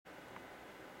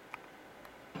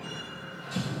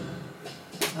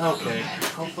Okay,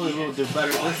 hopefully we'll do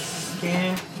better this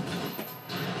game.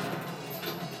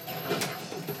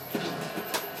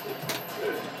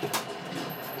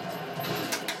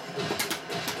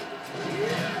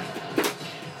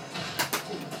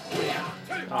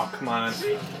 Oh, come on.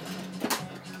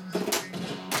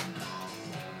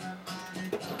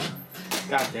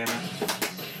 God damn it.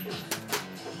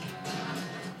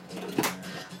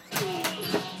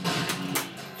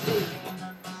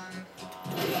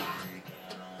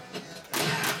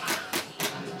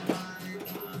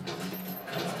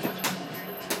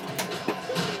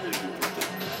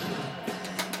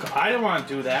 I didn't want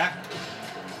to do that.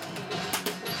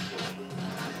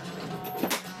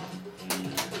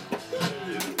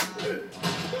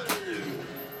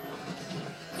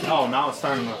 Oh, now it's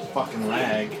starting to fucking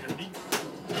lag.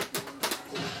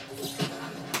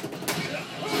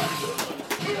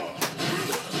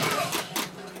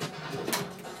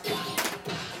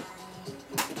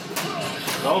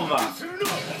 Over.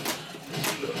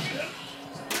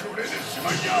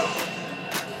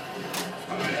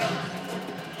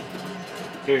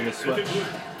 Here, you switch.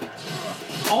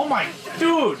 Oh my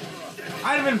dude!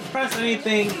 I didn't even press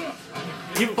anything.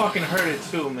 You fucking heard it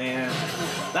too, man.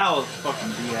 That was fucking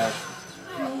BS.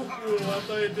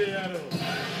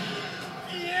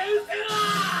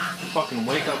 Fucking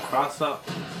wake up, cross up.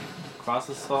 Cross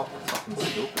assault. Fucking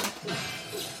stupid.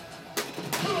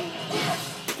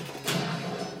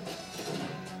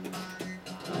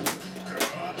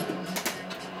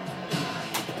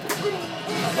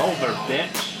 It's over,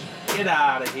 bitch. Get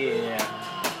out of here.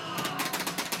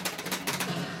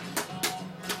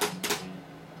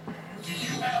 Do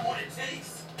you have what it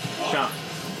takes? Jump.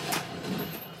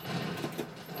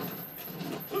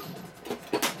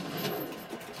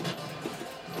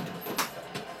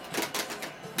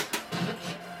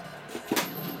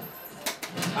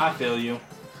 I feel you.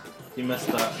 You missed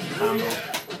that combo.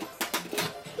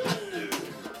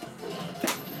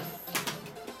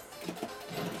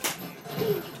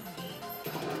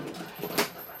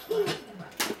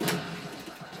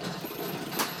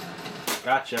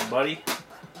 Gotcha, buddy.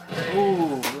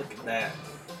 Ooh, look at that.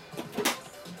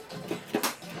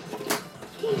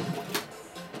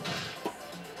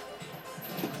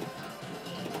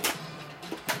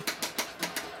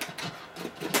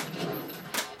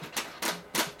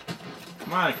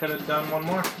 Come on, I could have done one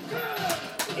more.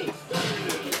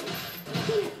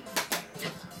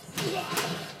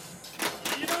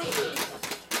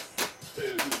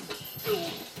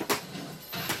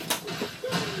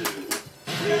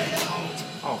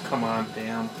 Oh, come on,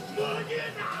 damn.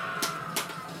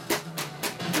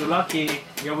 You're lucky.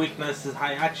 Your weakness is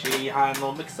high. Actually, you have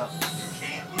no mix-up.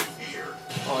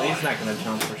 Oh, he's not gonna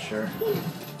jump for sure.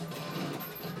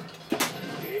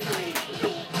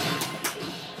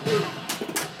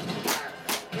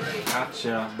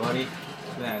 Gotcha, buddy. Look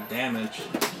at that damage.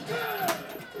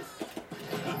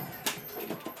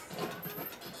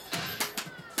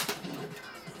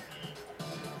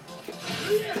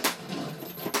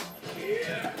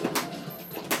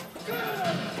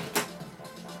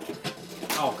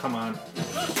 Oh, come on.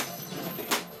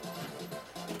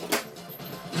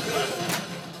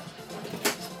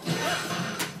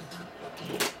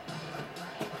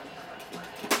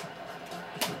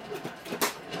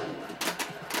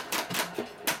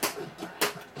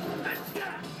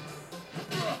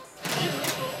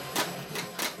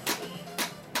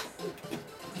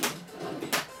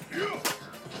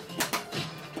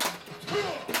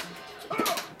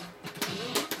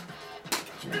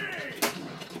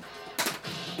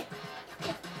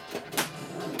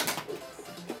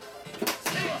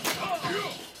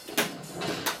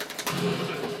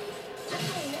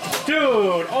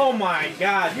 Dude, oh my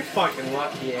god, you fucking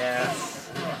lucky ass.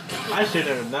 I should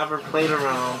have never played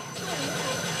around.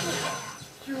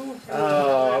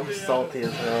 Oh, I'm salty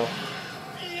as hell.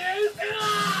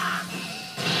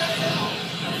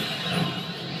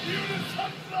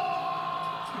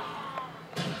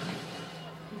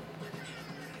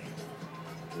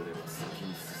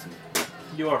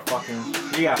 You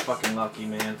got fucking lucky,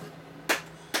 man.